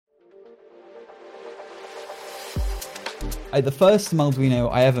The first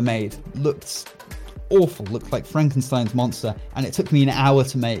Arduino I ever made looked awful, looked like Frankenstein's monster, and it took me an hour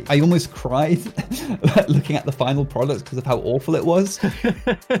to make. I almost cried looking at the final product because of how awful it was.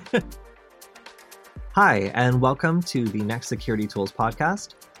 Hi, and welcome to the Next Security Tools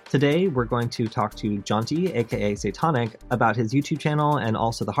podcast. Today, we're going to talk to Jonty, aka Satonic, about his YouTube channel and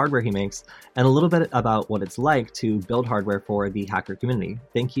also the hardware he makes, and a little bit about what it's like to build hardware for the hacker community.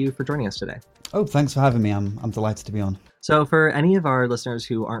 Thank you for joining us today. Oh, thanks for having me. I'm delighted to be on. So for any of our listeners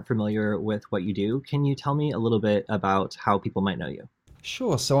who aren't familiar with what you do, can you tell me a little bit about how people might know you?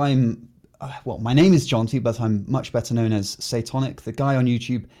 Sure. So my name is Jonty, but I'm much better known as Satonic, the guy on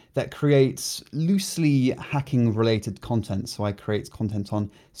YouTube that creates loosely hacking related content. So I create content on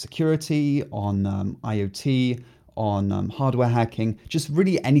security, on IoT, on hardware hacking, just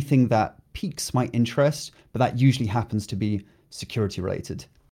really anything that piques my interest, but that usually happens to be security related.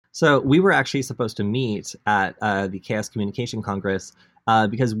 So we were actually supposed to meet at the Chaos Communication Congress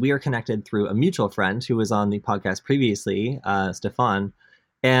because we are connected through a mutual friend who was on the podcast previously, Stefan.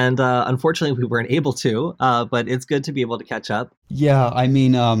 And unfortunately, we weren't able to, but it's good to be able to catch up. Yeah, I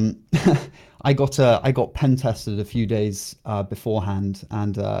mean, I got pen tested a few days beforehand,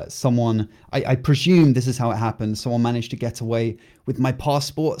 and I presume this is how it happened. Someone managed to get away with my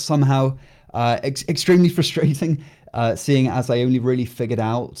passport somehow. Extremely frustrating, seeing as I only really figured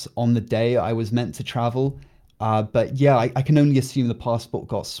out on the day I was meant to travel. But yeah, I can only assume the passport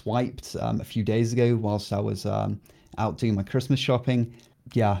got swiped a few days ago whilst I was out doing my Christmas shopping.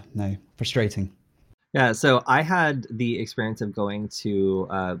 Yeah, no, frustrating. Yeah, so I had the experience of going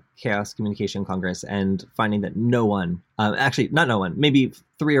to Chaos Communication Congress and finding that no one, actually not no one, maybe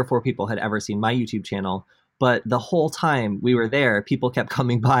 3 or 4 people had ever seen my YouTube channel. But the whole time we were there, people kept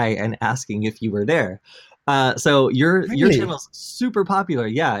coming by and asking if you were there. So your channel's super popular,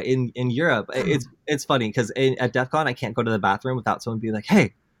 yeah, in Europe. It's funny because at DEF CON I can't go to the bathroom without someone being like,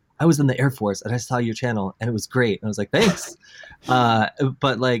 "Hey, I was in the Air Force and I saw your channel and it was great." And I was like, "Thanks,"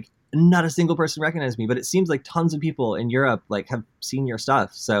 but like not a single person recognized me. But it seems like tons of people in Europe like have seen your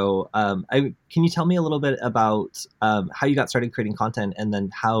stuff. So can you tell me a little bit about how you got started creating content and then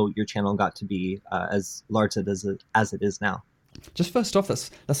how your channel got to be as large as it is now? Just first off,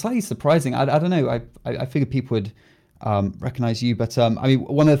 that's slightly surprising. I don't know. I figured people would recognize you, but I mean,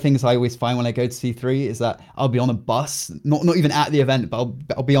 one of the things I always find when I go to C3 is that I'll be on a bus, not even at the event, but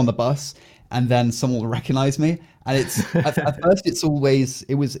I'll be on the bus, and then someone will recognize me. And it's at first it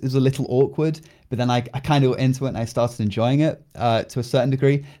was a little awkward, but then I kind of got into it and I started enjoying it to a certain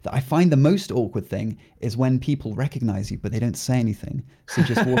degree. That I find the most awkward thing is when people recognize you but they don't say anything. So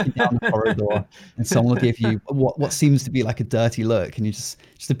just walking down the corridor and someone will give you what seems to be like a dirty look, and you just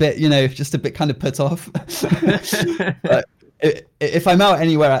a bit, just a bit kind of put off. But if I'm out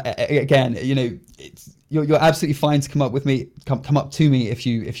anywhere again, you're absolutely fine to come up to me if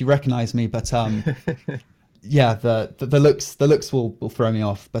you recognize me, but yeah, the looks will throw me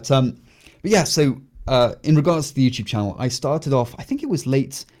off. But yeah, so in regards to the YouTube channel, I started off, I think it was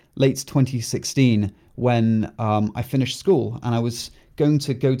late 2016 when I finished school and I was going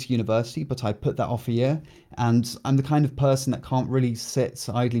to go to university, but I put that off a year. And I'm the kind of person that can't really sit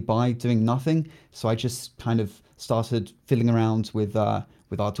idly by doing nothing, so I just kind of started fiddling around with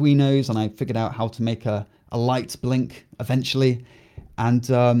Arduinos, and I figured out how to make a light blink eventually. And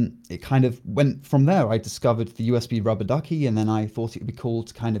it kind of went from there. I discovered the USB rubber ducky, and then I thought it would be cool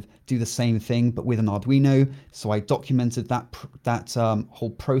to kind of do the same thing, but with an Arduino. So I documented that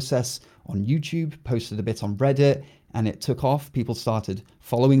whole process on YouTube, posted a bit on Reddit, and it took off. People started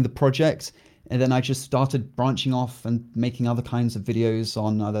following the project. And then I just started branching off and making other kinds of videos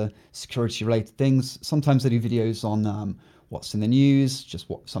on other security related things. Sometimes I do videos on what's in the news, just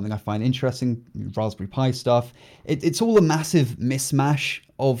something I find interesting, Raspberry Pi stuff. It's all a massive mishmash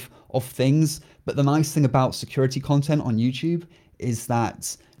of things. But the nice thing about security content on YouTube is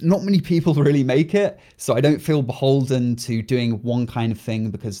that not many people really make it. So I don't feel beholden to doing one kind of thing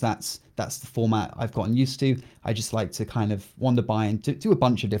because that's the format I've gotten used to. I just like to kind of wander by and do a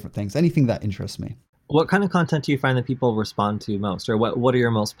bunch of different things, anything that interests me. What kind of content do you find that people respond to most, or what are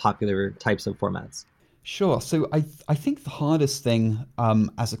your most popular types of formats? Sure. So I think the hardest thing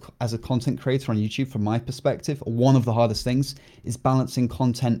as a content creator on YouTube, from my perspective, one of the hardest things is balancing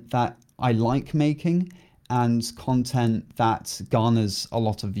content that I like making and content that garners a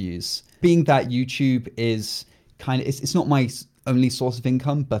lot of views. Being that YouTube is it's not my only source of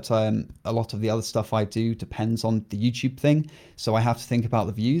income, but a lot of the other stuff I do depends on the YouTube thing. So I have to think about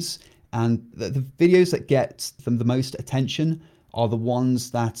the views, and the videos that get them the most attention are the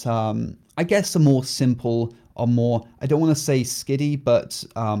ones that I guess are more simple, are more, I don't want to say skiddy, but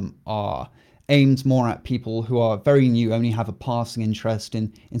are aimed more at people who are very new, only have a passing interest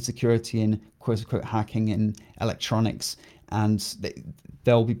in security and quote unquote hacking and electronics. And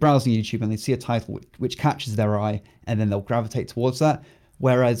they'll be browsing YouTube and they see a title which catches their eye, and then they'll gravitate towards that.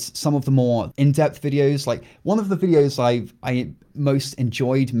 Whereas some of the more in-depth videos, like one of the videos I most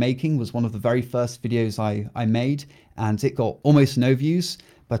enjoyed making was one of the very first videos I made, and it got almost no views.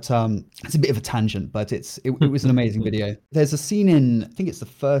 But it's a bit of a tangent, but it was an amazing video. There's a scene in, I think it's the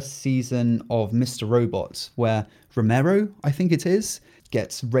first season of Mr. Robot, where Romero, I think it is,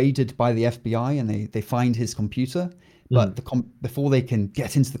 gets raided by the FBI and they find his computer. But before they can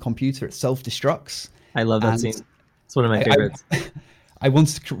get into the computer, it self-destructs. I love that scene. It's one of my favorites. I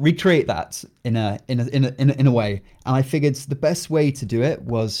wanted to recreate that in a way, and I figured the best way to do it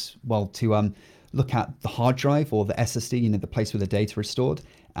was, well, to look at the hard drive or the SSD, the place where the data is stored.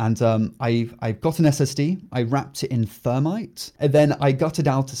 And I got an SSD, I wrapped it in thermite, and then I gutted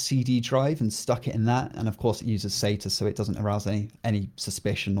out a CD drive and stuck it in that. And of course it uses SATA, so it doesn't arouse any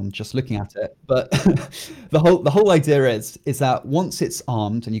suspicion on just looking at it. But the whole idea is that once it's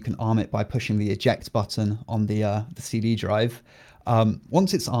armed, and you can arm it by pushing the eject button on the CD drive,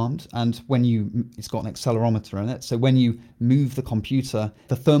 once it's armed, and it's got an accelerometer in it, so when you move the computer,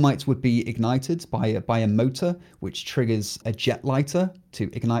 the thermite would be ignited by a motor, which triggers a jet lighter to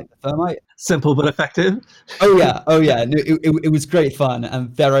ignite the thermite. Simple but effective. Oh yeah. No, it was great fun,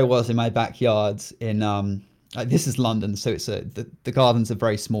 and there I was in my backyard in this is London, so it's the gardens are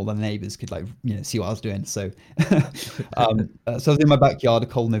very small, and the neighbours could see what I was doing. So, so I was in my backyard, a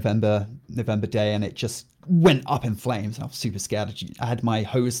cold November day, and it just went up in flames. I was super scared. I had my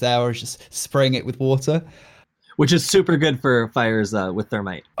hose there. I was just spraying it with water, which is super good for fires with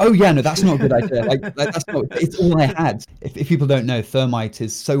thermite. Oh yeah, no, that's not a good idea. That's not. It's all I had. If people don't know, thermite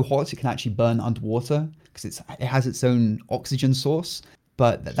is so hot it can actually burn underwater because it has its own oxygen source.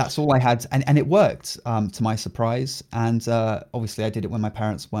 But that's all I had, and it worked to my surprise. And obviously, I did it when my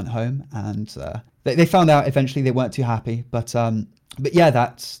parents weren't home, and they found out eventually. They weren't too happy, but yeah,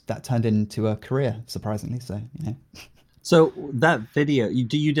 that turned into a career, surprisingly. So that video,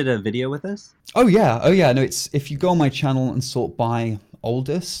 you did a video with this? Oh yeah. No, it's, if you go on my channel and sort by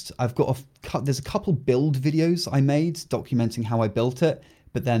oldest, I've got there's a couple build videos I made documenting how I built it.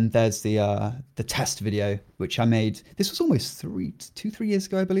 But then there's the test video, which I made. This was almost 3 years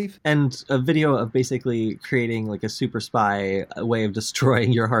ago, I believe. And a video of basically creating like a super spy way of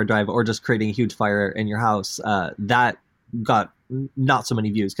destroying your hard drive, or just creating a huge fire in your house. That got not so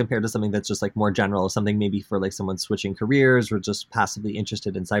many views compared to something that's just like more general, something maybe for like someone switching careers or just passively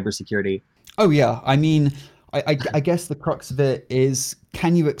interested in cybersecurity. Oh yeah, I mean, I guess the crux of it is,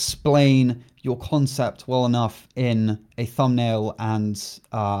 can you explain your concept well enough in a thumbnail and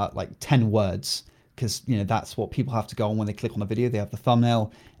like 10 words? Because that's what people have to go on when they click on a video. They have the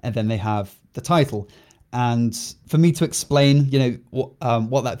thumbnail and then they have the title. And for me to explain,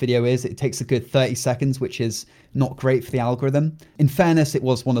 what that video is, it takes a good 30 seconds, which is not great for the algorithm. In fairness, it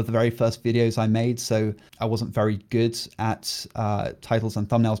was one of the very first videos I made, so I wasn't very good at titles and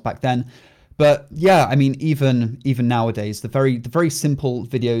thumbnails back then. But yeah, I mean, even nowadays, the very simple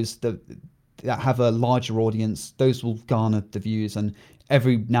videos that have a larger audience, those will garner the views. And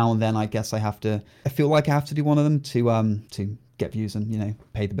every now and then, I guess I feel like I have to do one of them to get views and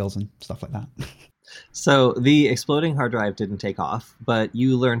pay the bills and stuff like that. So the exploding hard drive didn't take off, but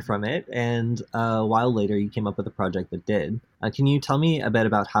you learned from it, and a while later you came up with a project that did. Can you tell me a bit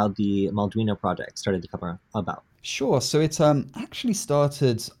about how the Molduino project started to come about? Sure. So it actually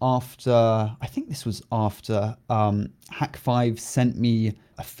started after, I think this was after Hak5 sent me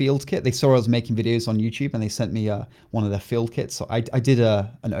a field kit. They saw I was making videos on YouTube and they sent me one of their field kits. So I did an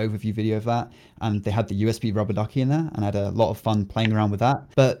overview video of that, and they had the USB rubber ducky in there, and I had a lot of fun playing around with that.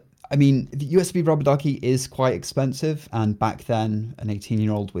 But I mean, the USB rubber ducky is quite expensive, and back then, an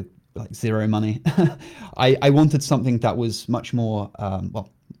 18-year-old with like zero money, I wanted something that was much more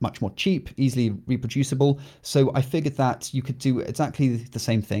much more cheap, easily reproducible. So I figured that you could do exactly the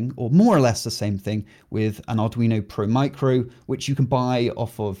same thing, or more or less the same thing, with an Arduino Pro Micro, which you can buy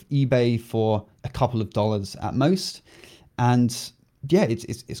off of eBay for a couple of dollars at most. And yeah,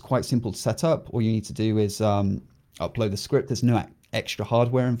 it's quite simple to set up. All you need to do is upload the script. There's no extra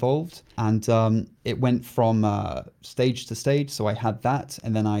hardware involved, and it went from stage to stage. So I had that,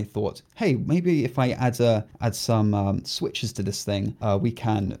 and then I thought, hey, maybe if I add some switches to this thing, we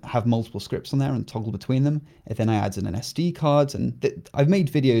can have multiple scripts on there and toggle between them. And then I added an SD card, and I've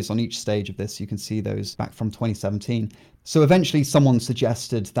made videos on each stage of this. You can see those back from 2017. So eventually someone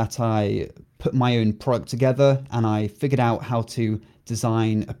suggested that I put my own product together, and I figured out how to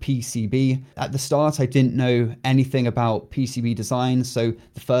design a PCB. At the start, I didn't know anything about PCB design, so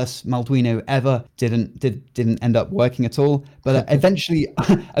the first Malduino ever didn't end up working at all. But eventually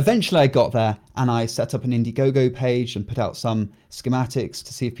I got there, and I set up an Indiegogo page and put out some schematics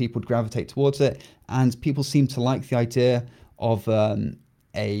to see if people would gravitate towards it. And people seemed to like the idea of a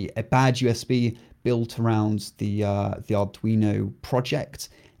badge USB built around the Arduino project.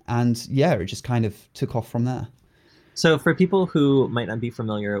 And yeah, it just kind of took off from there. So for people who might not be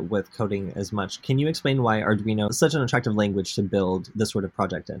familiar with coding as much, can you explain why Arduino is such an attractive language to build this sort of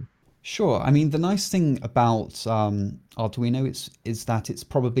project in? Sure. I mean, the nice thing about Arduino is that it's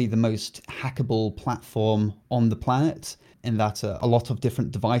probably the most hackable platform on the planet, in that a lot of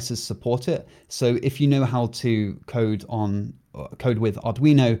different devices support it. So if you know how to code with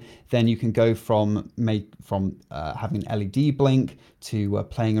Arduino, then you can go from having an LED blink to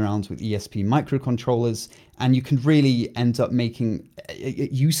playing around with ESP microcontrollers, and you can really end up making a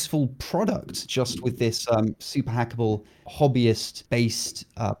useful product just with this super hackable hobbyist-based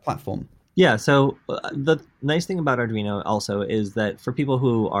platform. Yeah, so the nice thing about Arduino also is that for people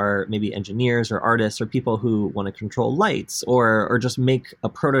who are maybe engineers or artists or people who want to control lights or just make a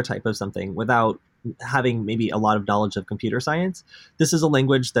prototype of something without having maybe a lot of knowledge of computer science, this is a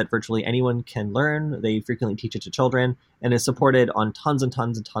language that virtually anyone can learn. They frequently teach it to children and is supported on tons and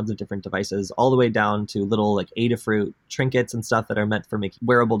tons and tons of different devices, all the way down to little like Adafruit trinkets and stuff that are meant for making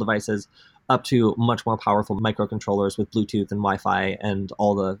wearable devices, up to much more powerful microcontrollers with Bluetooth and Wi-Fi and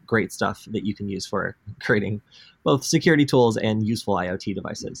all the great stuff that you can use for creating both security tools and useful IoT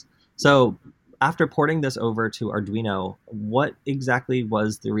devices. So after porting this over to Arduino, what exactly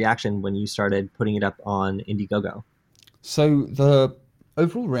was the reaction when you started putting it up on Indiegogo? So the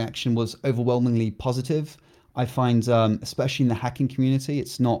overall reaction was overwhelmingly positive. I find, especially in the hacking community,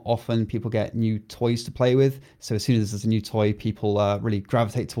 it's not often people get new toys to play with. So as soon as there's a new toy, people really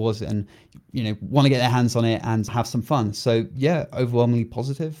gravitate towards it and want to get their hands on it and have some fun. So yeah, overwhelmingly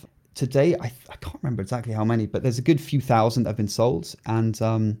positive. Today, I can't remember exactly how many, but there's a good few thousand that have been sold, and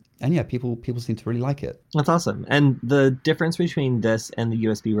yeah, people seem to really like it. That's awesome. And the difference between this and the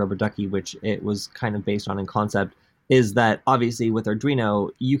USB Rubber Ducky, which it was kind of based on in concept, is that obviously with Arduino,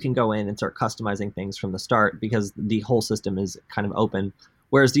 you can go in and start customizing things from the start because the whole system is kind of open.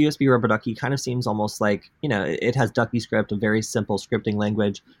 Whereas the USB Rubber Ducky kind of seems almost like, it has DuckyScript, a very simple scripting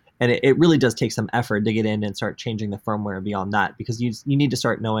language. And it really does take some effort to get in and start changing the firmware beyond that, because you need to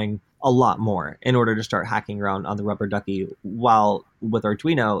start knowing a lot more in order to start hacking around on the Rubber Ducky. While with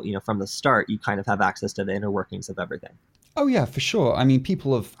Arduino, from the start, you kind of have access to the inner workings of everything. Oh yeah, for sure. I mean,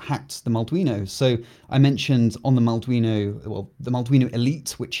 people have hacked the Malduino. So I mentioned on the Malduino, the Malduino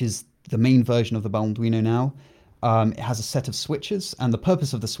Elite, which is the main version of the Malduino now. It has a set of switches, and the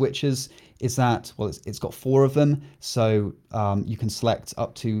purpose of the switches is that, it's got 4 of them, so you can select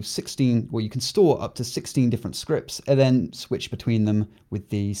up to 16, you can store up to 16 different scripts and then switch between them with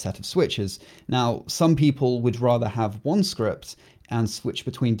the set of switches. Now, some people would rather have one script and switch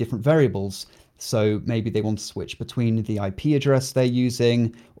between different variables. So maybe they want to switch between the IP address they're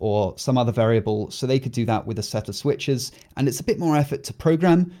using or some other variable. So they could do that with a set of switches. And it's a bit more effort to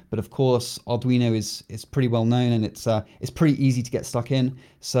program, but of course Arduino is pretty well known, and it's pretty easy to get stuck in.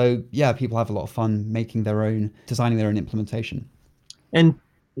 So yeah, people have a lot of fun designing their own implementation. And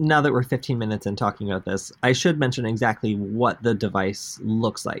now that we're 15 minutes in talking about this, I should mention exactly what the device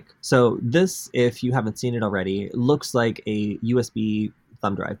looks like. So this, if you haven't seen it already, looks like a USB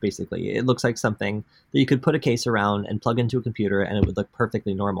thumb drive, basically. It looks like something that you could put a case around and plug into a computer and it would look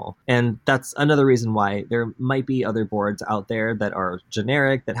perfectly normal. And that's another reason why there might be other boards out there that are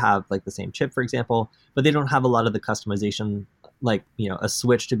generic, that have like the same chip, for example, but they don't have a lot of the customization, like, a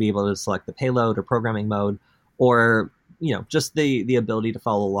switch to be able to select the payload or programming mode, or, just the ability to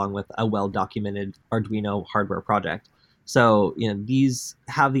follow along with a well-documented Arduino hardware project. So, these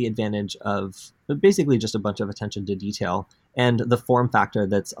have the advantage of basically just a bunch of attention to detail and the form factor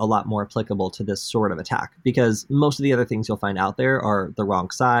that's a lot more applicable to this sort of attack, because most of the other things you'll find out there are the wrong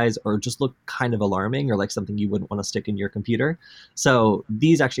size or just look kind of alarming or like something you wouldn't want to stick in your computer. So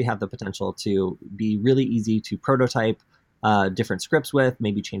these actually have the potential to be really easy to prototype different scripts with,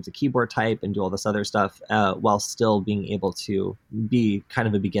 maybe change the keyboard type and do all this other stuff while still being able to be kind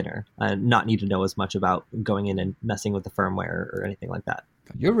of a beginner and not need to know as much about going in and messing with the firmware or anything like that.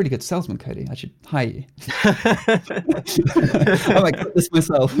 You're a really good salesman, Cody. I should hire you. I might cut this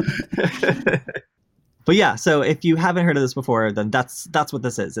myself. But yeah, so if you haven't heard of this before, then that's what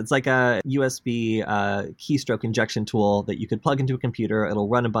this is. It's like a USB keystroke injection tool that you could plug into a computer. It'll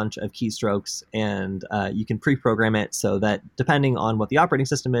run a bunch of keystrokes, and you can pre-program it so that depending on what the operating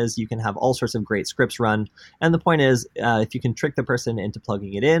system is, you can have all sorts of great scripts run. And the point is, if you can trick the person into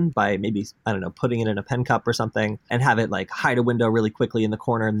plugging it in by maybe, I don't know, putting it in a pen cup or something, and have it like hide a window really quickly in the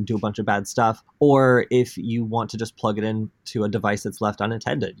corner and then do a bunch of bad stuff, or if you want to just plug it in to a device that's left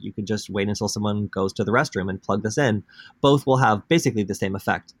unattended, you can just wait until someone goes to the restroom and plug this in. Both will have basically the same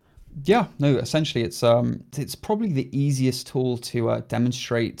effect. Yeah, no, essentially it's probably the easiest tool to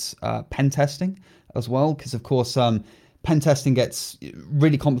demonstrate pen testing as well, because of course pen testing gets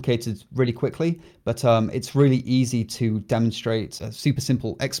really complicated really quickly, but it's really easy to demonstrate a super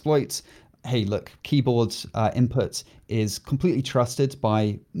simple exploit. Hey, look, keyboard input is completely trusted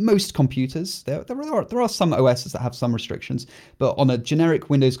by most computers. There are some OSs that have some restrictions, but on a generic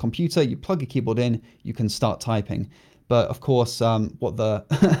Windows computer, you plug a keyboard in, you can start typing. But of course, what the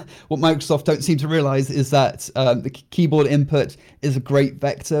what Microsoft don't seem to realize is that the keyboard input is a great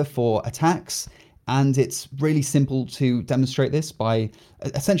vector for attacks, and it's really simple to demonstrate this by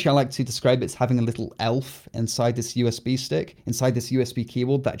essentially, I like to describe it as having a little elf inside this USB stick, inside this USB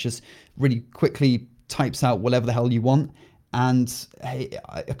keyboard that just really quickly types out whatever the hell you want, and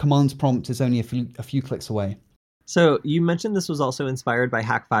a command prompt is only a few clicks away. So you mentioned this was also inspired by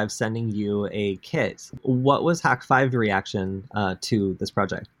Hack5 sending you a kit. What was Hack5's reaction to this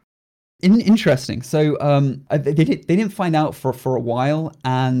project? Interesting. So they didn't find out for a while,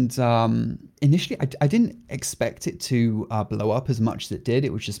 and initially I didn't expect it to blow up as much as it did.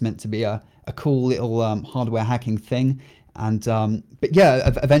 It was just meant to be a cool little hardware hacking thing, and but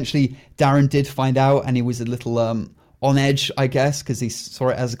yeah, eventually Darren did find out, and he was a little on edge, I guess, because he saw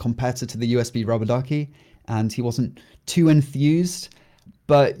it as a competitor to the USB rubber ducky, and he wasn't too enthused.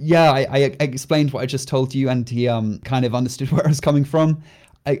 But yeah, I explained what I just told you, and he kind of understood where I was coming from.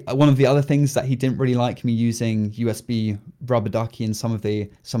 One of the other things that he didn't really like me using USB rubber ducky in some of the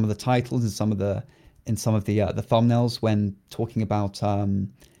titles and some of the thumbnails when talking about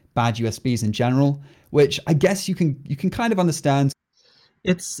bad USBs in general, which I guess you can kind of understand.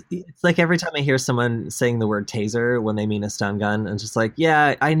 It's like every time I hear someone saying the word taser when they mean a stun gun, and just like,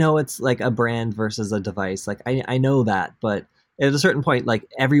 yeah, I know it's like a brand versus a device. Like I know that, but at a certain point, like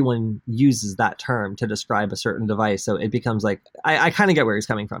everyone uses that term to describe a certain device, so it becomes like I kind of get where he's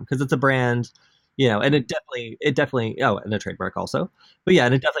coming from because it's a brand, and it definitely and a trademark also, but yeah,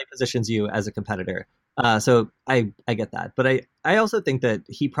 and it definitely positions you as a competitor. So I get that, but I also think that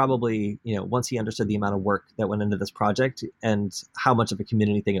he probably once he understood the amount of work that went into this project and how much of a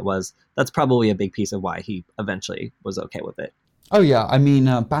community thing it was, that's probably a big piece of why he eventually was okay with it. Oh yeah, I mean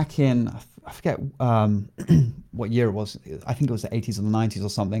back in I forget what year it was. I think it was the 80s or the 90s or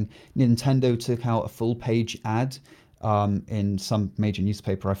something. Nintendo took out a full page ad in some major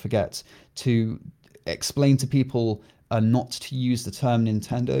newspaper, I forget, to explain to people not to use the term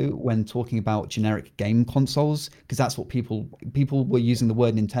Nintendo when talking about generic game consoles, because that's what people were using the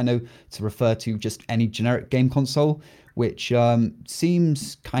word Nintendo to refer to just any generic game console, which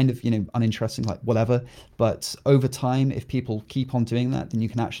seems kind of uninteresting, like whatever. But over time, if people keep on doing that, then you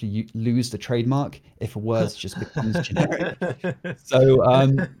can actually lose the trademark if a word just becomes generic. So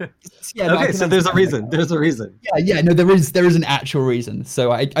yeah, no, Okay, so there's a reason. There's a reason. Yeah, no, there is an actual reason.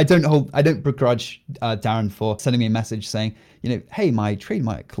 So I don't begrudge Darren for sending me a message saying, hey, my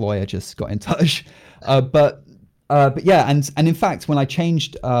trademark lawyer just got in touch. But yeah, and in fact, when I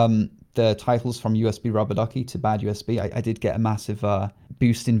changed the titles from USB rubber ducky to bad USB, I did get a massive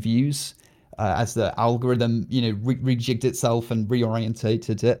boost in views as the algorithm rejigged itself and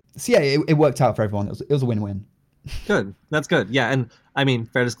reorientated it. So yeah, it worked out for everyone. It was a win-win. Good. That's good. Yeah. And I mean,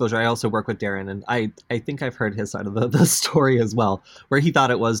 fair disclosure, I also work with Darren, and I think I've heard his side of the story as well, where he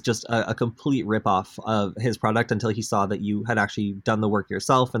thought it was just a complete ripoff of his product until he saw that you had actually done the work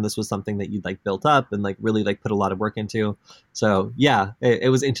yourself, and this was something that you'd like built up and like really like put a lot of work into. So yeah,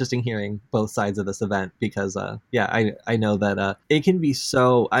 it was interesting hearing both sides of this event because yeah, I know that it can be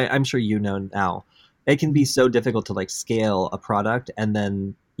so, I'm sure now, it can be so difficult to like scale a product, and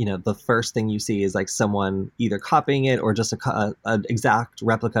then the first thing you see is like someone either copying it or just an exact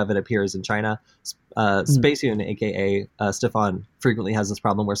replica of it appears in China. Spacioon, aka Stefan, frequently has this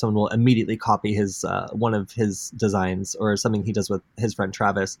problem where someone will immediately copy his one of his designs or something he does with his friend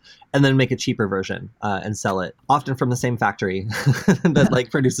Travis, and then make a cheaper version and sell it, often from the same factory that like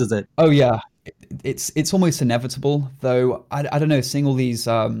produces it. Oh yeah, it's almost inevitable though. I don't know, seeing all these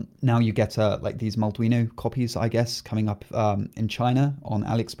now you get like these Molduino copies, I guess, coming up in China on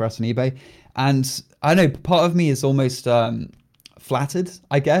AliExpress and eBay, and I don't know, part of me is almost flattered,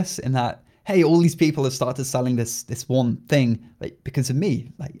 I guess, in that hey, all these people have started selling this one thing like because of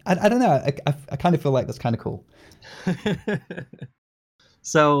me. Like I don't know. I kind of feel like that's kind of cool.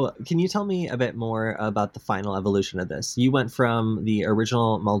 So, can you tell me a bit more about the final evolution of this? You went from the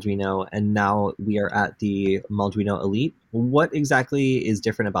original Malduino, and now we are at the Malduino Elite. What exactly is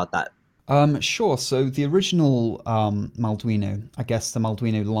different about that? Sure. So the original Malduino, I guess the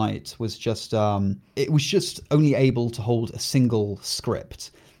Malduino Lite, was just it was just only able to hold a single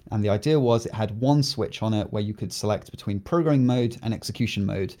script. And the idea was it had one switch on it where you could select between programming mode and execution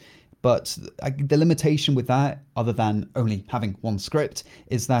mode. But the limitation with that, other than only having one script,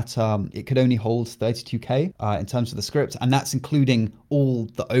 is that it could only hold 32K in terms of the script, and that's including all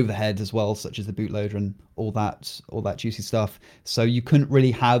the overhead as well, such as the bootloader and all that juicy stuff. So you couldn't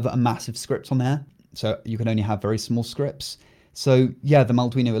really have a massive script on there. So you could only have very small scripts. So yeah, the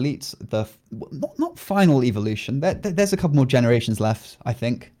Malduino Elite, the not final evolution. There's a couple more generations left, I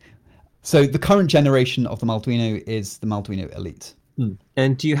think. So the current generation of the Malduino is the Malduino Elite.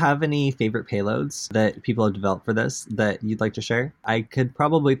 And do you have any favorite payloads that people have developed for this that you'd like to share? I could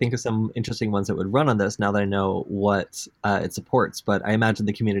probably think of some interesting ones that would run on this now that I know what it supports, but I imagine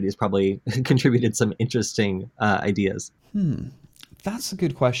the community has probably contributed some interesting ideas. That's a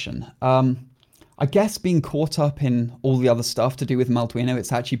good question. I guess being caught up in all the other stuff to do with Malduino,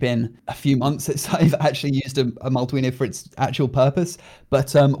 it's actually been a few months since I've actually used a Malduino for its actual purpose.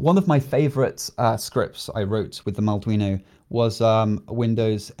 But one of my favorite scripts I wrote with the Malduino was a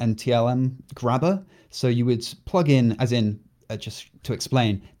Windows NTLM grabber. So you would plug in, as in, just to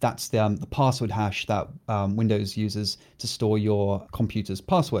explain, that's the password hash that Windows uses to store your computer's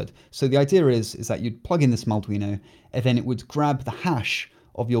password. So the idea is that you'd plug in this Malduino, and then it would grab the hash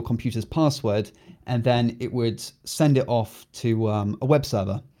of your computer's password, and then it would send it off to a web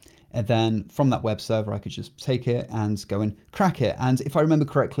server. And then from that web server, I could just take it and go and crack it. And if I remember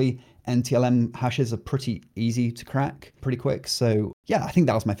correctly, NTLM hashes are pretty easy to crack pretty quick. So yeah, I think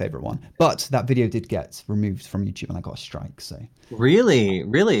that was my favorite one. But that video did get removed from YouTube and I got a strike. So Really?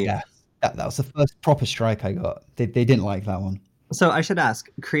 yeah, that was the first proper strike I got. They didn't like that one. So I should ask,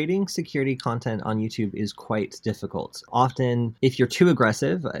 creating security content on YouTube is quite difficult. Often, if you're too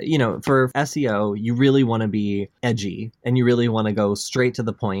aggressive, for SEO, you really want to be edgy and you really want to go straight to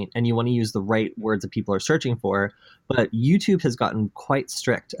the point and you want to use the right words that people are searching for. But YouTube has gotten quite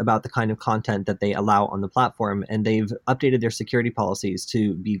strict about the kind of content that they allow on the platform, and they've updated their security policies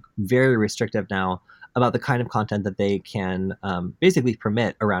to be very restrictive now about the kind of content that they can basically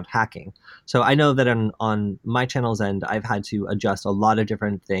permit around hacking. So I know that on my channel's end, I've had to adjust a lot of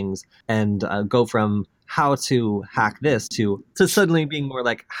different things and go from how to hack this to suddenly being more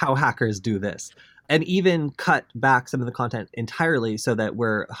like how hackers do this, and even cut back some of the content entirely so that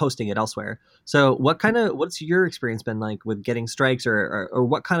we're hosting it elsewhere. So what's your experience been like with getting strikes, or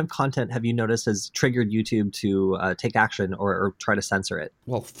what kind of content have you noticed has triggered YouTube to take action or try to censor it?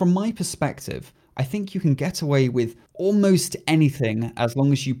 Well, from my perspective, I think you can get away with almost anything as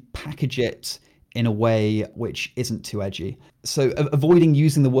long as you package it in a way which isn't too edgy. So avoiding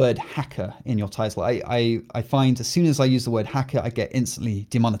using the word hacker in your title. I find as soon as I use the word hacker, I get instantly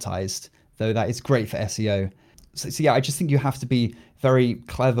demonetized, though that is great for SEO. So yeah, I just think you have to be very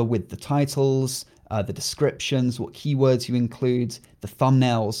clever with the titles, the descriptions, what keywords you include, the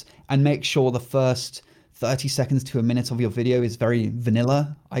thumbnails, and make sure the first 30 seconds to a minute of your video is very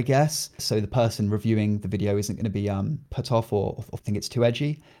vanilla, I guess. So the person reviewing the video isn't going to be put off or think it's too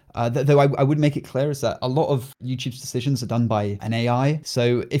edgy. Though I would make it clear is that a lot of YouTube's decisions are done by an AI.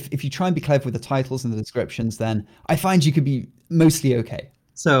 So if you try and be clever with the titles and the descriptions, then I find you could be mostly okay.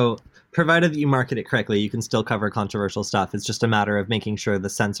 So provided that you market it correctly, you can still cover controversial stuff. It's just a matter of making sure the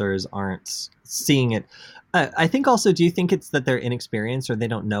censors aren't seeing it. I think also, do you think it's that they're inexperienced or they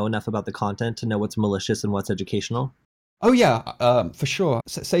don't know enough about the content to know what's malicious and what's educational? Oh yeah, for sure.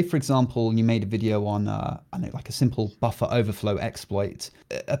 So, say for example, you made a video on like a simple buffer overflow exploit.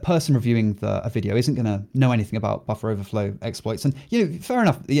 A person reviewing a video isn't going to know anything about buffer overflow exploits, and fair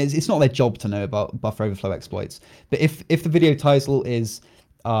enough. It's not their job to know about buffer overflow exploits. But if the video title is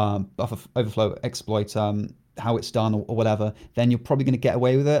buffer overflow exploit, how it's done or whatever, then you're probably going to get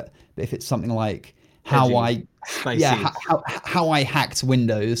away with it. But if it's something like how I hacked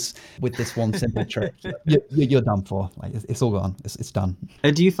Windows with this one simple trick, you're done for. Like it's all gone. It's done.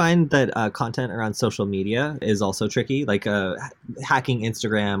 Do you find that content around social media is also tricky, like hacking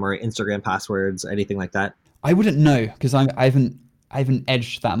Instagram or Instagram passwords, anything like that? I wouldn't know because I haven't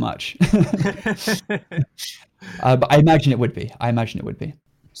edged that much. But I imagine it would be.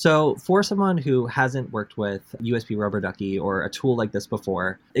 So, for someone who hasn't worked with USB Rubber Ducky or a tool like this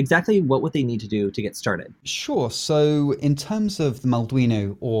before, exactly what would they need to do to get started? Sure. So, in terms of the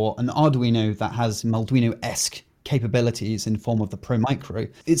Malduino or an Arduino that has Malduino-esque capabilities in form of the Pro Micro,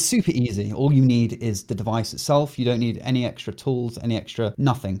 it's super easy. All you need is the device itself. You don't need any extra tools, any extra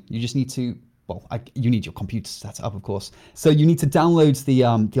nothing. You just need to you need your computer set up, of course. So you need to download the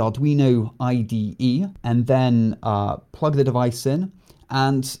Arduino IDE and then plug the device in.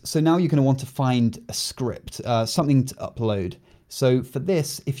 And so now you're going to want to find a script, something to upload. So for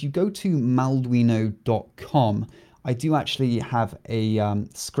this, if you go to malduino.com, I do actually have a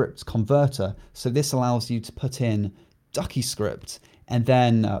script converter. So this allows you to put in Ducky script and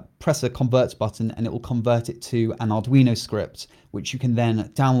then press a convert button and it will convert it to an Arduino script, which you can then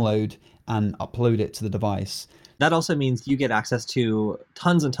download and upload it to the device. That also means you get access to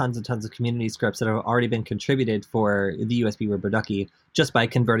tons and tons and tons of community scripts that have already been contributed for the USB Rubber Ducky just by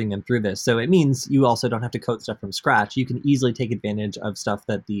converting them through this. So it means you also don't have to code stuff from scratch. You can easily take advantage of stuff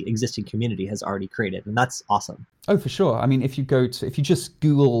that the existing community has already created, and that's awesome. Oh, for sure. I mean, if you just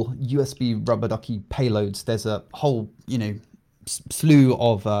Google USB Rubber Ducky payloads, there's a whole, slew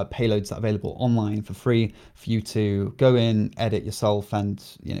of payloads that are available online for free for you to go in, edit yourself,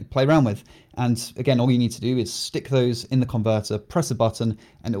 and play around with. And again, all you need to do is stick those in the converter, press a button,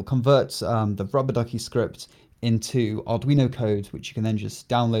 and it will convert the Rubber Ducky script into Arduino code, which you can then just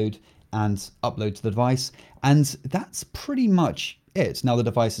download and upload to the device. And that's pretty much it. Now the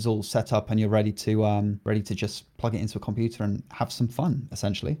device is all set up, and you're ready to just plug it into a computer and have some fun,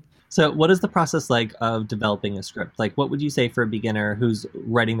 essentially. So what is the process like of developing a script? Like, what would you say for a beginner who's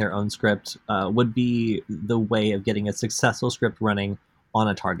writing their own script would be the way of getting a successful script running on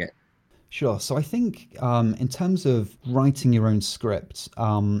a target? Sure. So I think in terms of writing your own script,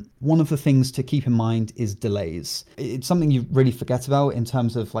 one of the things to keep in mind is delays. It's something you really forget about in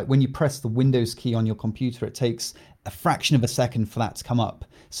terms of like when you press the Windows key on your computer, it takes a fraction of a second for that to come up.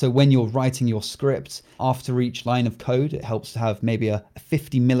 So when you're writing your script, after each line of code, it helps to have maybe a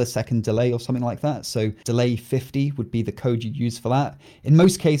 50 millisecond delay or something like that. So delay 50 would be the code you use for that. In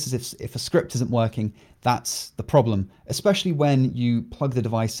most cases, if a script isn't working, that's the problem, especially when you plug the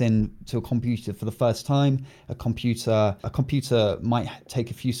device in to a computer for the first time. A computer might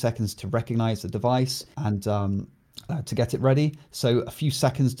take a few seconds to recognize the device and to get it ready. So a few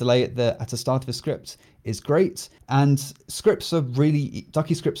seconds delay at the start of a script is great. And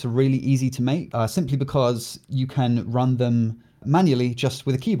Ducky scripts are really easy to make simply because you can run them manually just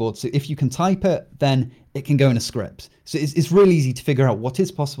with a keyboard. So if you can type it, then it can go in a script. So it's really easy to figure out what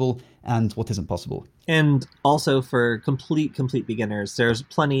is possible and what isn't possible. And also for complete beginners, there's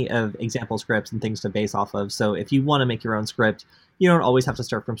plenty of example scripts and things to base off of. So if you want to make your own script, you don't always have to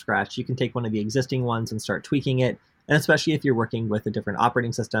start from scratch. You can take one of the existing ones and start tweaking it. And especially if you're working with a different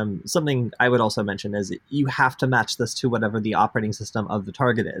operating system, something I would also mention is you have to match this to whatever the operating system of the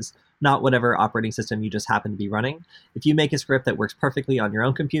target is, not whatever operating system you just happen to be running. If you make a script that works perfectly on your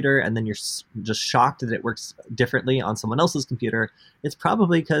own computer and then you're just shocked that it works differently on someone else's computer, it's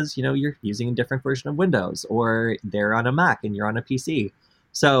probably because you're using a different version of Windows, or they're on a Mac and you're on a PC.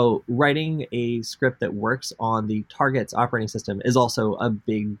 So writing a script that works on the target's operating system is also a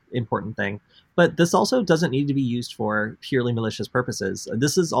big, important thing. But this also doesn't need to be used for purely malicious purposes.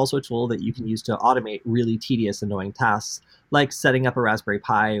 This is also a tool that you can use to automate really tedious, annoying tasks, like setting up a Raspberry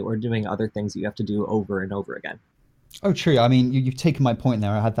Pi or doing other things that you have to do over and over again. Oh, true. I mean, you've taken my point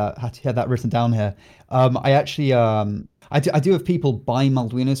there. I had that written down here. I actually, I do have people buy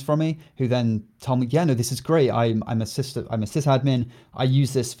Malduinos from me who then tell me, yeah, no, this is great. I'm a sysadmin. I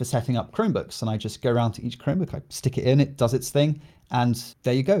use this for setting up Chromebooks, and I just go around to each Chromebook. I stick it in, it does its thing, and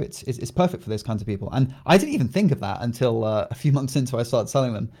there you go. It's perfect for those kinds of people. And I didn't even think of that until a few months into I started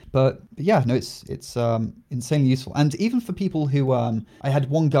selling them. But yeah, no, it's insanely useful. And even for people who I had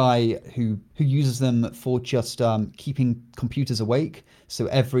one guy who uses them for just keeping computers awake. So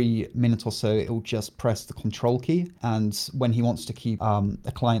every minute or so, it will just press the control key. And when he wants to keep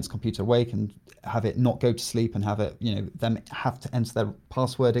a client's computer awake and have it not go to sleep and have it, them have to enter their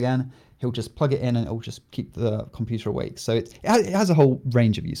password again, he'll just plug it in and it'll just keep the computer awake. So it has a whole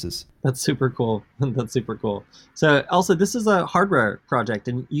range of uses. That's super cool. That's super cool. So also, this is a hardware project,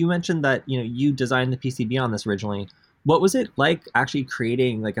 and you mentioned that you designed the PCB on this originally. What was it like actually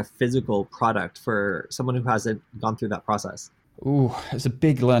creating like a physical product for someone who hasn't gone through that process? Ooh, it's a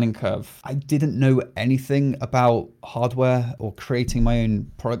big learning curve. I didn't know anything about hardware or creating my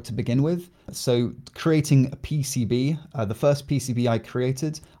own product to begin with. So creating a PCB, the first PCB I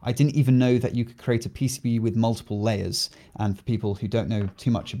created, I didn't even know that you could create a PCB with multiple layers. And for people who don't know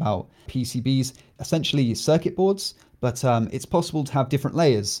too much about PCBs, essentially circuit boards, but it's possible to have different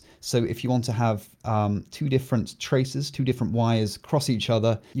layers. So if you want to have two different traces, two different wires cross each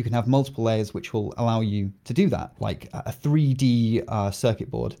other, you can have multiple layers, which will allow you to do that, like a 3D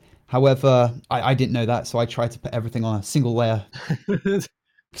circuit board. However, I didn't know that, so I tried to put everything on a single layer.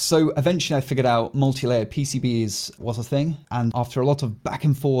 So eventually I figured out multi-layer PCBs was a thing. And after a lot of back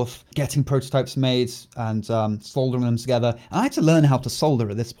and forth, getting prototypes made and soldering them together, and I had to learn how to solder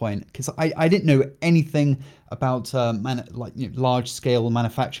at this point because I didn't know anything about large scale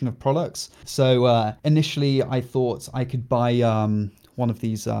manufacturing of products. So initially I thought I could buy one of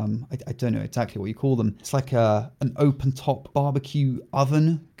these I don't know exactly what you call them. It's like an open top barbecue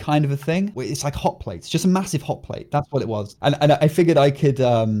oven kind of a thing. It's like hot plates, just a massive hot plate. That's what it was. And I figured I could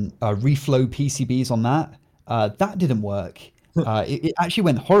reflow PCBs on that. That didn't work. It actually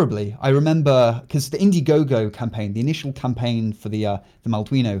went horribly. I remember because the Indiegogo campaign, the initial campaign for the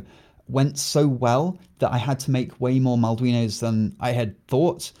Malduino, went so well that I had to make way more Malduinos than I had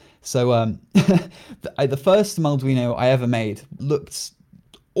thought. So the first Malduino I ever made looked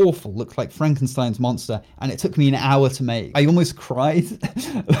awful, looked like Frankenstein's monster, and it took me an hour to make. I almost cried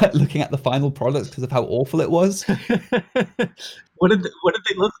looking at the final product because of how awful it was. What did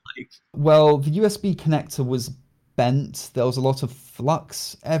they look like? Well, the USB connector was bent. There was a lot of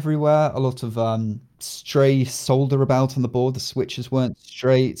flux everywhere, a lot of stray solder about on the board. The switches weren't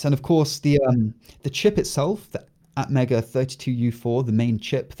straight, and of course the chip itself, the Atmega 32U4, the main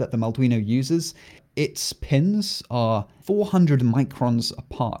chip that the Malduino uses, its pins are 400 microns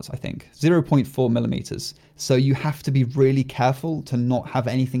apart, I think, 0.4 millimeters. So you have to be really careful to not have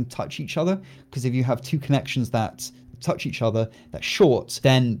anything touch each other, because if you have two connections that touch each other, that short,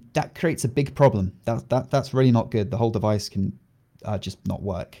 then that creates a big problem. That's really not good. The whole device can just not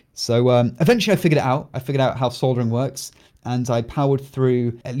work. So eventually I figured it out. I figured out how soldering works, and I powered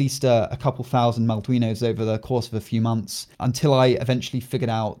through at least a couple thousand Malduinos over the course of a few months until I eventually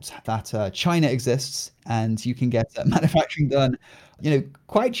figured out that China exists and you can get manufacturing done,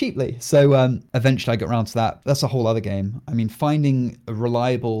 quite cheaply. So eventually I got around to that. That's a whole other game. I mean, finding a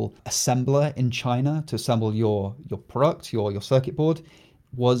reliable assembler in China to assemble your product, your circuit board,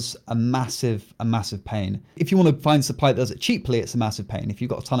 was a massive pain. If you want to find a supplier that does it cheaply, it's a massive pain. If you've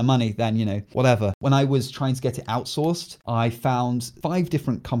got a ton of money, then, whatever. When I was trying to get it outsourced, I found 5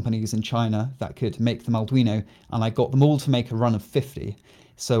 different companies in China that could make the Malduino, and I got them all to make a run of 50.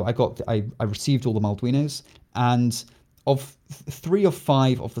 So I received all the Malduinos, and of 3 or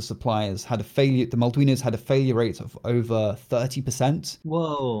 5 of the suppliers had a failure. The Malduinos had a failure rate of over 30%.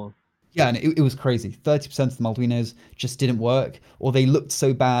 Whoa. Yeah, and it was crazy. 30% of the Malduinos just didn't work, or they looked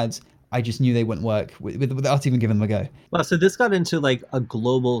so bad, I just knew they wouldn't work without even giving them a go. Wow, so this got into like a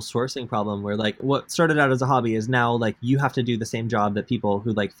global sourcing problem where like what started out as a hobby is now like you have to do the same job that people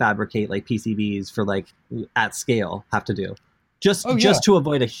who like fabricate like PCBs for like at scale have to do. Just to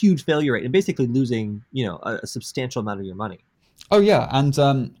avoid a huge failure rate and basically losing, a substantial amount of your money. Oh yeah, and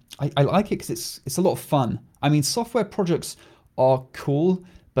I like it because it's a lot of fun. I mean, software projects are cool.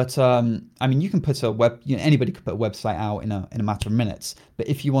 But you can put anybody could put a website out in a matter of minutes. But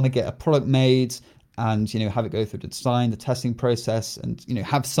if you want to get a product made and have it go through the design, the testing process, and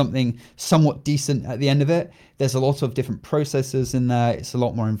have something somewhat decent at the end of it, there's a lot of different processes in there. It's a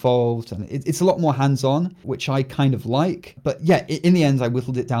lot more involved, and it's a lot more hands-on, which I kind of like. But yeah, in the end, I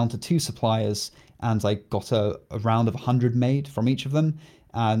whittled it down to 2 suppliers, and I got a round of 100 made from each of them,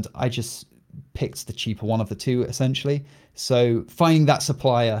 and I just picked the cheaper one of the 2 essentially. So finding that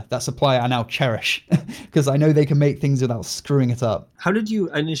supplier I now cherish because I know they can make things without screwing it up. How did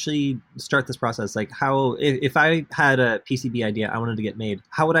you initially start this process? Like if I had a PCB idea I wanted to get made,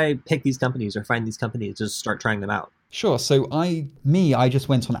 how would I pick these companies or find these companies to start trying them out? Sure. So I just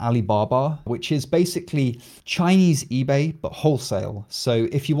went on Alibaba, which is basically Chinese eBay, but wholesale. So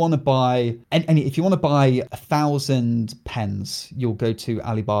if you want to buy if you want to buy 1,000 pens, you'll go to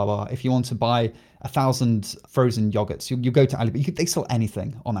Alibaba. If you want to buy 1,000 frozen yogurts, you go to Alibaba. They sell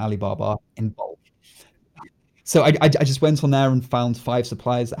anything on Alibaba in bulk. So I just went on there and found 5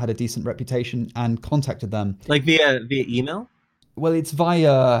 suppliers that had a decent reputation and contacted them. Like via email? Well, it's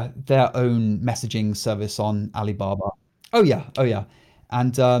via their own messaging service on Alibaba. Oh yeah.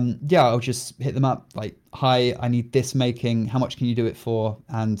 And I'll just hit them up like, hi, I need this making. How much can you do it for?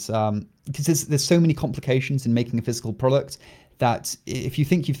 And because there's so many complications in making a physical product that if you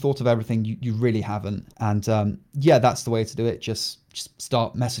think you've thought of everything, you really haven't. And that's the way to do it. Just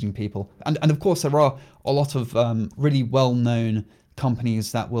start messaging people. And of course, there are a lot of really well-known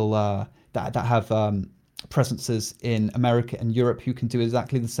companies that will that have presences in America and Europe who can do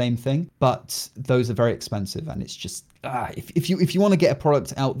exactly the same thing, but those are very expensive, and it's just if you want to get a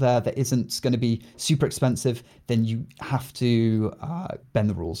product out there that isn't going to be super expensive, then you have to bend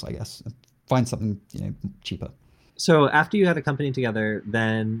the rules, I guess, find something cheaper. So after you had a company together,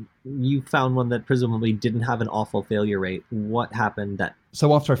 then you found one that presumably didn't have an awful failure rate. What happened then?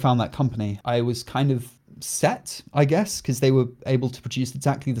 So after I found that company, I was kind of set, I guess, because they were able to produce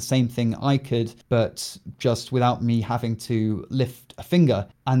exactly the same thing I could, but just without me having to lift a finger.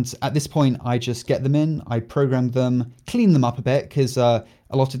 And at this point, I just get them in, I program them, clean them up a bit, because a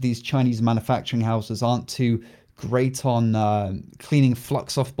lot of these Chinese manufacturing houses aren't too great on cleaning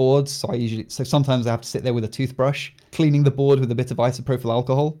flux off boards. So sometimes I have to sit there with a toothbrush, cleaning the board with a bit of isopropyl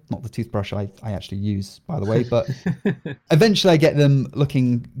alcohol. Not the toothbrush I actually use, by the way, but eventually I get them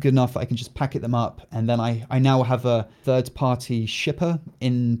looking good enough that I can just packet them up. And then I now have a third party shipper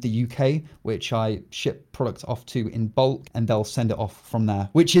in the UK, which I ship product off to in bulk, and they'll send it off from there,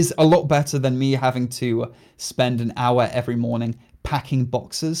 which is a lot better than me having to spend an hour every morning packing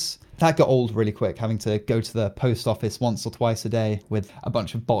boxes. That got old really quick, having to go to the post office once or twice a day with a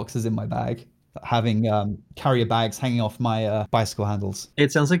bunch of boxes in my bag, having carrier bags hanging off my bicycle handles.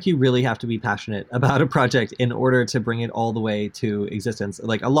 It sounds like you really have to be passionate about a project in order to bring it all the way to existence.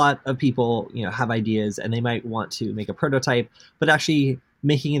 Like a lot of people, have ideas and they might want to make a prototype, but actually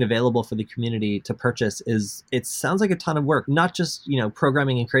making it available for the community to purchase it sounds like a ton of work, not just,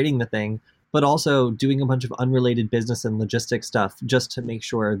 programming and creating the thing, but also doing a bunch of unrelated business and logistics stuff just to make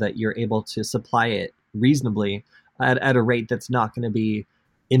sure that you're able to supply it reasonably at a rate that's not going to be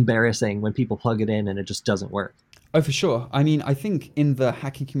embarrassing when people plug it in and it just doesn't work. Oh, for sure. I mean, I think in the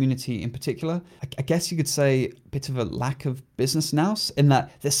hacking community in particular, I guess you could say a bit of a lack of business nous, in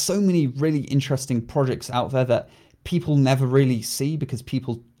that there's so many really interesting projects out there that people never really see because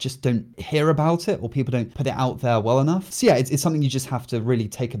people just don't hear about it, or people don't put it out there well enough. So yeah, it's something you just have to really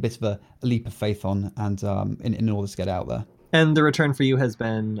take a bit of a leap of faith on, and in order to get out there. And the return for you has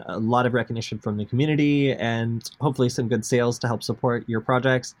been a lot of recognition from the community and hopefully some good sales to help support your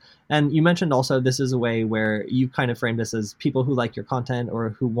projects. And you mentioned also this is a way where you kind of framed this as people who like your content or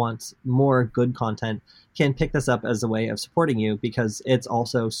who want more good content can pick this up as a way of supporting you, because it's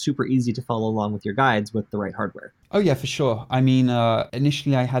also super easy to follow along with your guides with the right hardware. Oh yeah, for sure. I mean,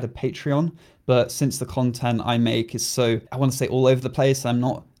 initially I had a Patreon, but since the content I make is so, I want to say, all over the place, I'm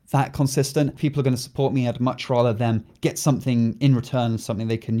not that consistent. People are going to support me. I'd much rather them get something in return, something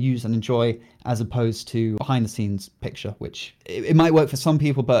they can use and enjoy, as opposed to behind the scenes picture, which it might work for some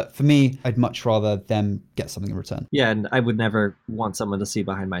people, but for me, I'd much rather them get something in return. Yeah, and I would never want someone to see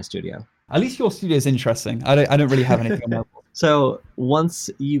behind my studio. At least your studio is interesting. I don't really have anything on my wall. So once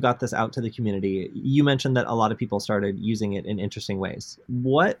you got this out to the community, you mentioned that a lot of people started using it in interesting ways.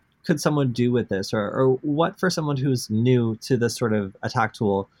 What could someone do with this, or what for someone who's new to this sort of attack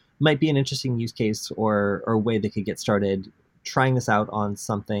tool might be an interesting use case or way they could get started trying this out on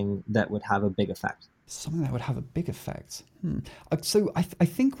something that would have a big effect? Something that would have a big effect. So I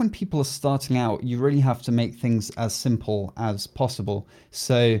think when people are starting out, you really have to make things as simple as possible.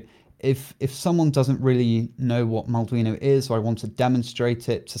 So if someone doesn't really know what Molduino is, or I want to demonstrate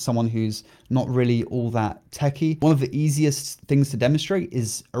it to someone who's not really all that techie, one of the easiest things to demonstrate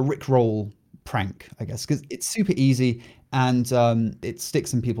is a Rickroll prank, I guess, because it's super easy and it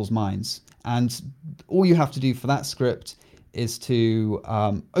sticks in people's minds. And all you have to do for that script is to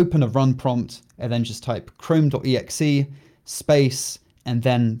open a run prompt and then just type chrome.exe space and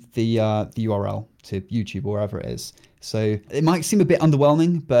then the URL to YouTube or wherever it is. So it might seem a bit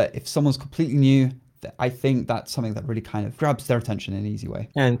underwhelming, but if someone's completely new, I think that's something that really kind of grabs their attention in an easy way.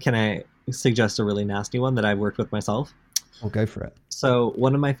 And can I suggest a really nasty one that I've worked with myself? I'll go for it. So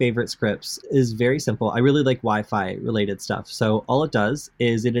one of my favorite scripts is very simple. I really like Wi-Fi related stuff. So all it does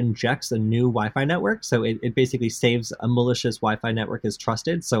is it injects a new Wi-Fi network. So it basically saves a malicious Wi-Fi network as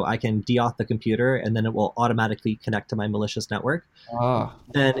trusted. So I can deauth the computer and then it will automatically connect to my malicious network.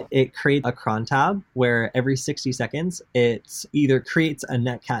 Then it creates a cron tab where every 60 seconds, it either creates a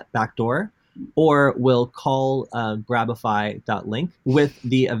netcat backdoor or will call Grabify.link with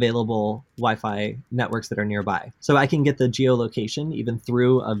the available Wi-Fi networks that are nearby. So I can get the geolocation even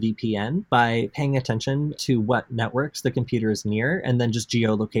through a VPN by paying attention to what networks the computer is near and then just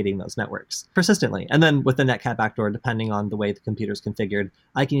geolocating those networks persistently. And then with the netcat backdoor, depending on the way the computer is configured,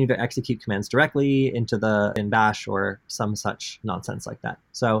 I can either execute commands directly in bash or some such nonsense like that.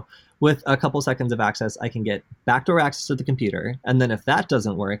 So with a couple seconds of access, I can get backdoor access to the computer. And then if that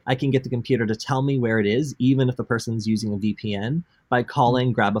doesn't work, I can get the computer to tell me where it is, even if the person's using a VPN, by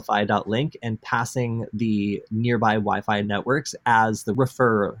calling Grabify.link and passing the nearby Wi-Fi networks as the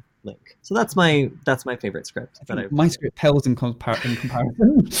referrer link. So that's my favorite script I that think I've my script pales in comparison.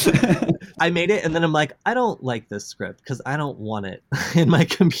 I made it, and then I'm like, I don't like this script because I don't want it in my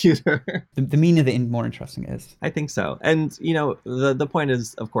computer. The meaner, the more interesting it is. I think so. And, the point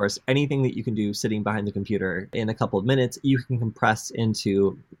is, of course, anything that you can do sitting behind the computer in a couple of minutes, you can compress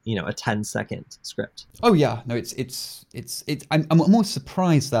into, a 10-second script. Oh yeah, no, I'm more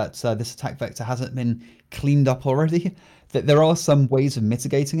surprised that this attack vector hasn't been cleaned up already. That there are some ways of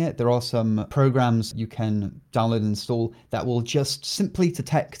mitigating it. There are some programs you can download and install that will just simply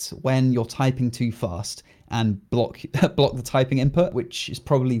detect when you're typing too fast and block the typing input, which is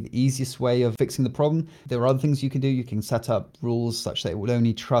probably the easiest way of fixing the problem. There are other things you can do. You can set up rules such that it would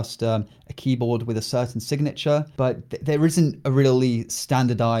only trust a keyboard with a certain signature, but there isn't a really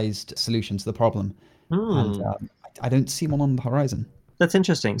standardized solution to the problem. And I don't see one on the horizon. That's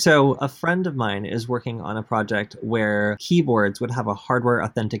interesting. So a friend of mine is working on a project where keyboards would have a hardware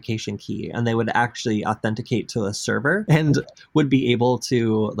authentication key, and they would actually authenticate to a server and would be able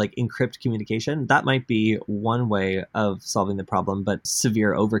to encrypt communication. That might be one way of solving the problem, but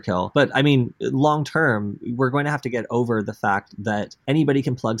severe overkill. But I mean, long term, we're going to have to get over the fact that anybody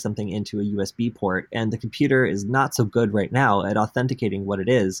can plug something into a USB port, and the computer is not so good right now at authenticating what it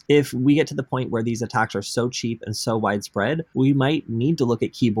is. If we get to the point where these attacks are so cheap and so widespread, we might need to look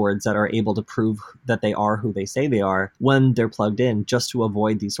at keyboards that are able to prove that they are who they say they are when they're plugged in, just to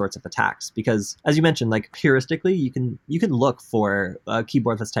avoid these sorts of attacks. Because as you mentioned, heuristically, you can look for a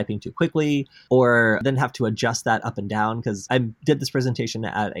keyboard that's typing too quickly, or then have to adjust that up and down. Because I did this presentation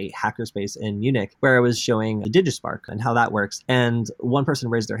at a hackerspace in Munich where I was showing DigiSpark and how that works. And one person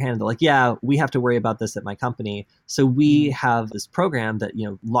raised their hand. They're like, yeah, we have to worry about this at my company. So we have this program that,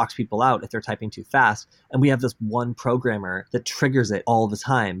 locks people out if they're typing too fast. And we have this one programmer that triggers it all the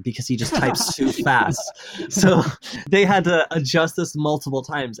time because he just types too fast. So they had to adjust this multiple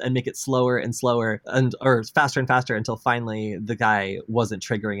times and make it slower and slower or faster and faster until finally the guy wasn't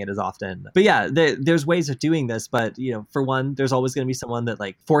triggering it as often. But yeah, there's ways of doing this. But, for one, there's always going to be someone that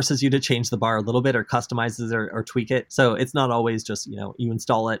forces you to change the bar a little bit or customizes or tweak it. So it's not always just, you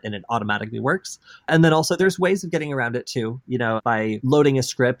install it and it automatically works. And then also there's ways of getting around it too, by loading a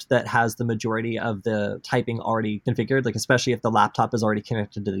script that has the majority of the typing already configured, especially if the laptop is already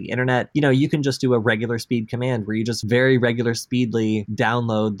connected to the internet. You can just do a regular speed command where you just very regular speedly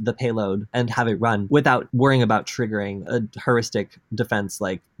download the payload and have it run without worrying about triggering a heuristic defense,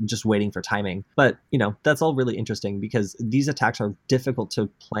 like just waiting for timing. But, that's all really interesting because these attacks are difficult to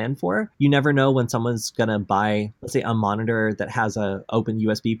plan for. You never know when someone's going to buy, let's say, a monitor that has a open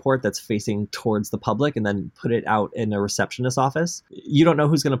USB port that's facing towards the public and then put it out in a receptionist's office. You don't know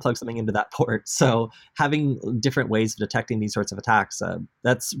who's going to plug something into that port. So having different ways of detecting these sorts of attacks,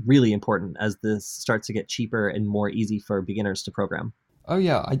 that's really important as this starts to get cheaper and more easy for beginners to program. Oh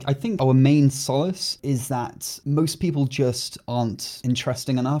yeah, I think our main solace is that most people just aren't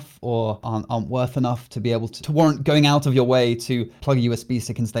interesting enough or aren't worth enough to be able to warrant going out of your way to plug a USB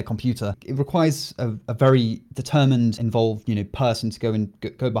stick into their computer. It requires a very determined, involved, person to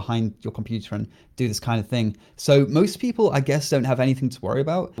go behind your computer and do this kind of thing. So most people, I guess, don't have anything to worry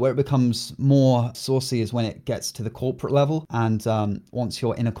about. Where it becomes more saucy is when it gets to the corporate level, and once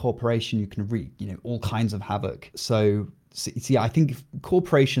you're in a corporation, you can wreak, all kinds of havoc. So yeah, I think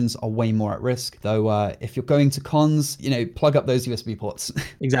corporations are way more at risk, though. If you're going to cons, plug up those USB ports.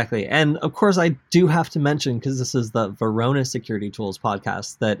 Exactly. And of course, I do have to mention, because this is the Varonis Security Tools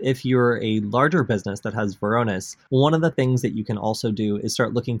podcast, that if you're a larger business that has Varonis, one of the things that you can also do is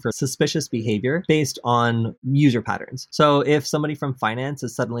start looking for suspicious behavior based on user patterns. So if somebody from finance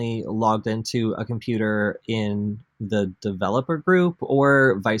is suddenly logged into a computer in the developer group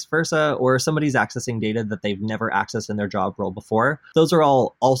or vice versa, or somebody's accessing data that they've never accessed in their job role before, those are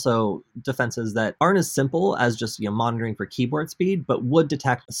all also defenses that aren't as simple as just monitoring for keyboard speed, but would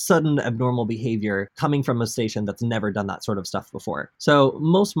detect sudden abnormal behavior coming from a station that's never done that sort of stuff before. So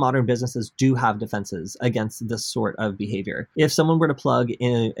most modern businesses do have defenses against this sort of behavior. If someone were to plug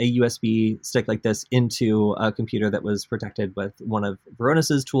in a USB stick like this into a computer that was protected with one of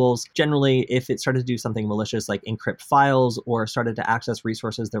Varonis's tools, generally if it started to do something malicious like encrypt files or started to access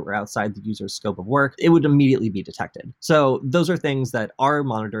resources that were outside the user's scope of work, it would immediately be detected. So those are things that are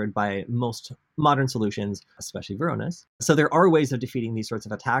monitored by most modern solutions, especially Varonis. So there are ways of defeating these sorts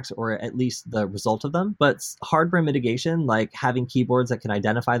of attacks, or at least the result of them. But hardware mitigation, like having keyboards that can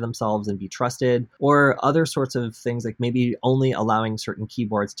identify themselves and be trusted, or other sorts of things like maybe only allowing certain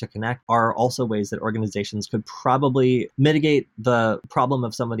keyboards to connect, are also ways that organizations could probably mitigate the problem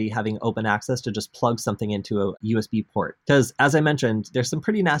of somebody having open access to just plug something into a USB port. Because as I mentioned, there's some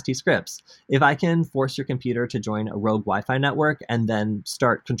pretty nasty scripts. If I can force your computer to join a rogue Wi-Fi network and then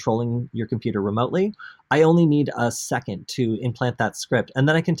start controlling your computer remotely, I only need a second to implant that script, and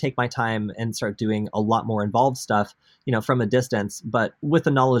then I can take my time and start doing a lot more involved stuff, from a distance, but with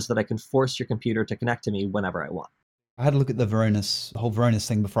the knowledge that I can force your computer to connect to me whenever I want. I had a look at the whole Varonis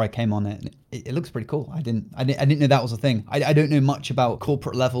thing before I came on it. It looks pretty cool. I didn't know that was a thing. I don't know much about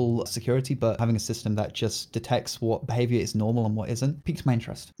corporate level security, but having a system that just detects what behavior is normal and what isn't piques my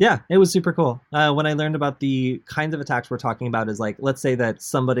interest. Yeah, it was super cool. When I learned about the kinds of attacks we're talking about is like, let's say that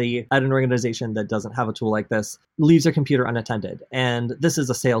somebody at an organization that doesn't have a tool like this leaves their computer unattended. And this is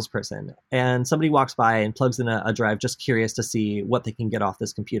a salesperson. And somebody walks by and plugs in a drive just curious to see what they can get off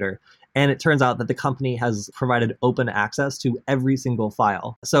this computer. And it turns out that the company has provided open access to every single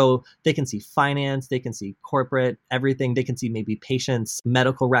file. So they can see finance, they can see corporate, everything. They can see maybe patients'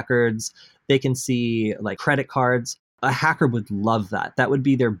 medical records. They can see like credit cards. A hacker would love that. That would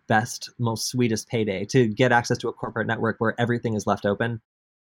be their best, most sweetest payday, to get access to a corporate network where everything is left open.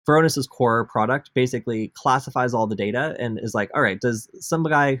 Varonis's core product basically classifies all the data and is like, all right, does some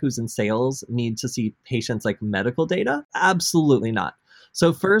guy who's in sales need to see patients' like medical data? Absolutely not.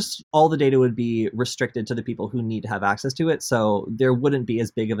 So first, all the data would be restricted to the people who need to have access to it. So there wouldn't be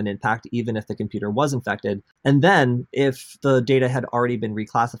as big of an impact, even if the computer was infected. And then if the data had already been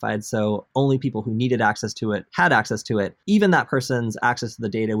reclassified, so only people who needed access to it had access to it, even that person's access to the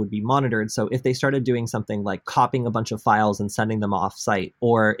data would be monitored. So if they started doing something like copying a bunch of files and sending them off site,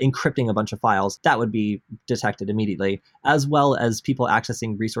 or encrypting a bunch of files, that would be detected immediately, as well as people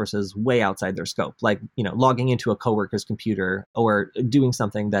accessing resources way outside their scope, like, logging into a coworker's computer or doing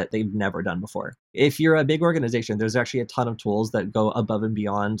something that they've never done before. If you're a big organization, there's actually a ton of tools that go above and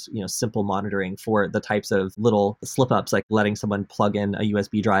beyond, simple monitoring for the types of little slip ups, like letting someone plug in a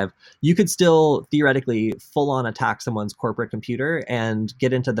USB drive. You could still theoretically full on attack someone's corporate computer and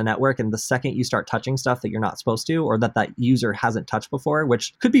get into the network. And the second you start touching stuff that you're not supposed to, or that user hasn't touched before,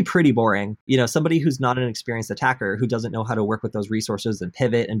 which could be pretty boring, somebody who's not an experienced attacker who doesn't know how to work with those resources and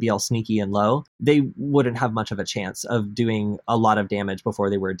pivot and be all sneaky and low, they wouldn't have much of a chance of doing a lot of damage before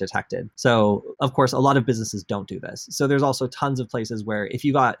they were detected. So of course, a lot of businesses don't do this. So there's also tons of places where if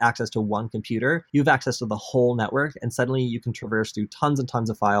you got access to one computer, you have access to the whole network, and suddenly you can traverse through tons and tons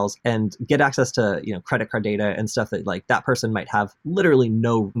of files and get access to, credit card data and stuff that like that person might have literally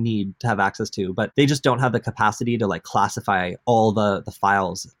no need to have access to, but they just don't have the capacity to like classify all the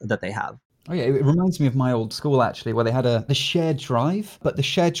files that they have. Oh yeah, it reminds me of my old school actually, where they had the shared drive, but the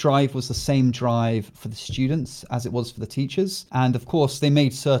shared drive was the same drive for the students as it was for the teachers. And of course, they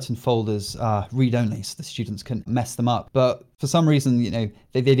made certain folders read-only so the students couldn't mess them up. But for some reason,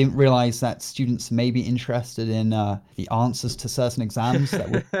 they didn't realize that students may be interested in the answers to certain exams.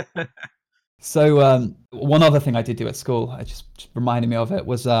 So one other thing I did do at school, it just reminded me of it,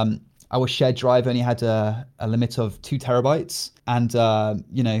 was our shared drive only had a limit of 2 terabytes, and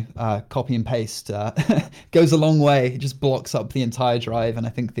copy and paste goes a long way. It just blocks up the entire drive, and I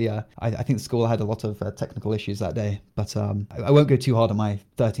think the school had a lot of technical issues that day. But I won't go too hard on my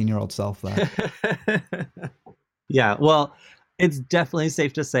 13-year-old self there. Yeah, well, it's definitely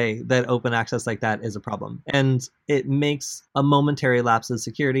safe to say that open access like that is a problem. And it makes a momentary lapse of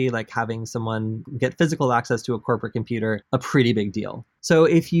security, like having someone get physical access to a corporate computer, a pretty big deal. So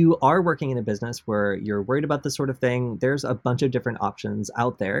if you are working in a business where you're worried about this sort of thing, there's a bunch of different options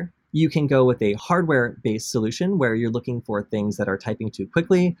out there. You can go with a hardware-based solution where you're looking for things that are typing too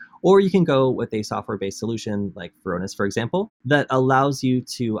quickly, or you can go with a software-based solution like Varonis, for example, that allows you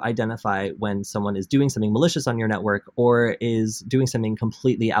to identify when someone is doing something malicious on your network or is doing something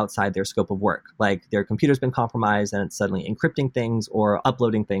completely outside their scope of work, like their computer's been compromised and it's suddenly encrypting things or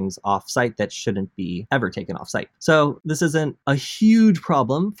uploading things off-site that shouldn't be ever taken off-site. So this isn't a huge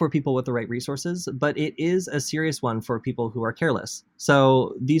problem for people with the right resources, but it is a serious one for people who are careless.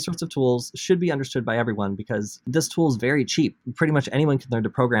 So these sorts of tools should be understood by everyone because this tool is very cheap. Pretty much anyone can learn to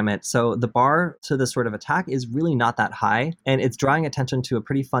program it. So the bar to this sort of attack is really not that high, and it's drawing attention to a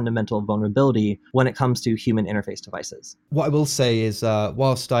pretty fundamental vulnerability when it comes to human interface devices. What I will say is,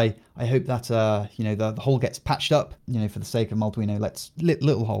 whilst I hope that the hole gets patched up, for the sake of multiple, let's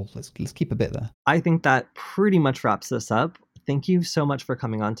little hole, let's keep a bit there. I think that pretty much wraps this up. Thank you so much for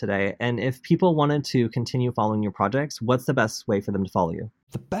coming on today. And if people wanted to continue following your projects, what's the best way for them to follow you?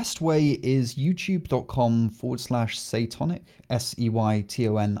 The best way is youtube.com/Seytonic,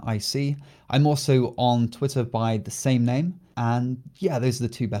 Seytonic. I'm also on Twitter by the same name. And yeah, those are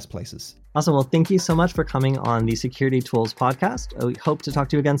the two best places. Awesome. Well, thank you so much for coming on the Security Tools podcast. We hope to talk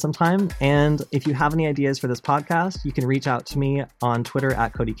to you again sometime. And if you have any ideas for this podcast, you can reach out to me on Twitter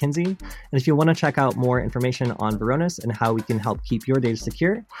at Cody Kinsey. And if you want to check out more information on Varonis and how we can help keep your data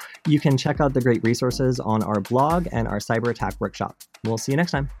secure, you can check out the great resources on our blog and our cyber attack workshop. We'll see you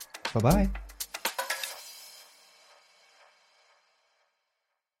next time. Bye-bye.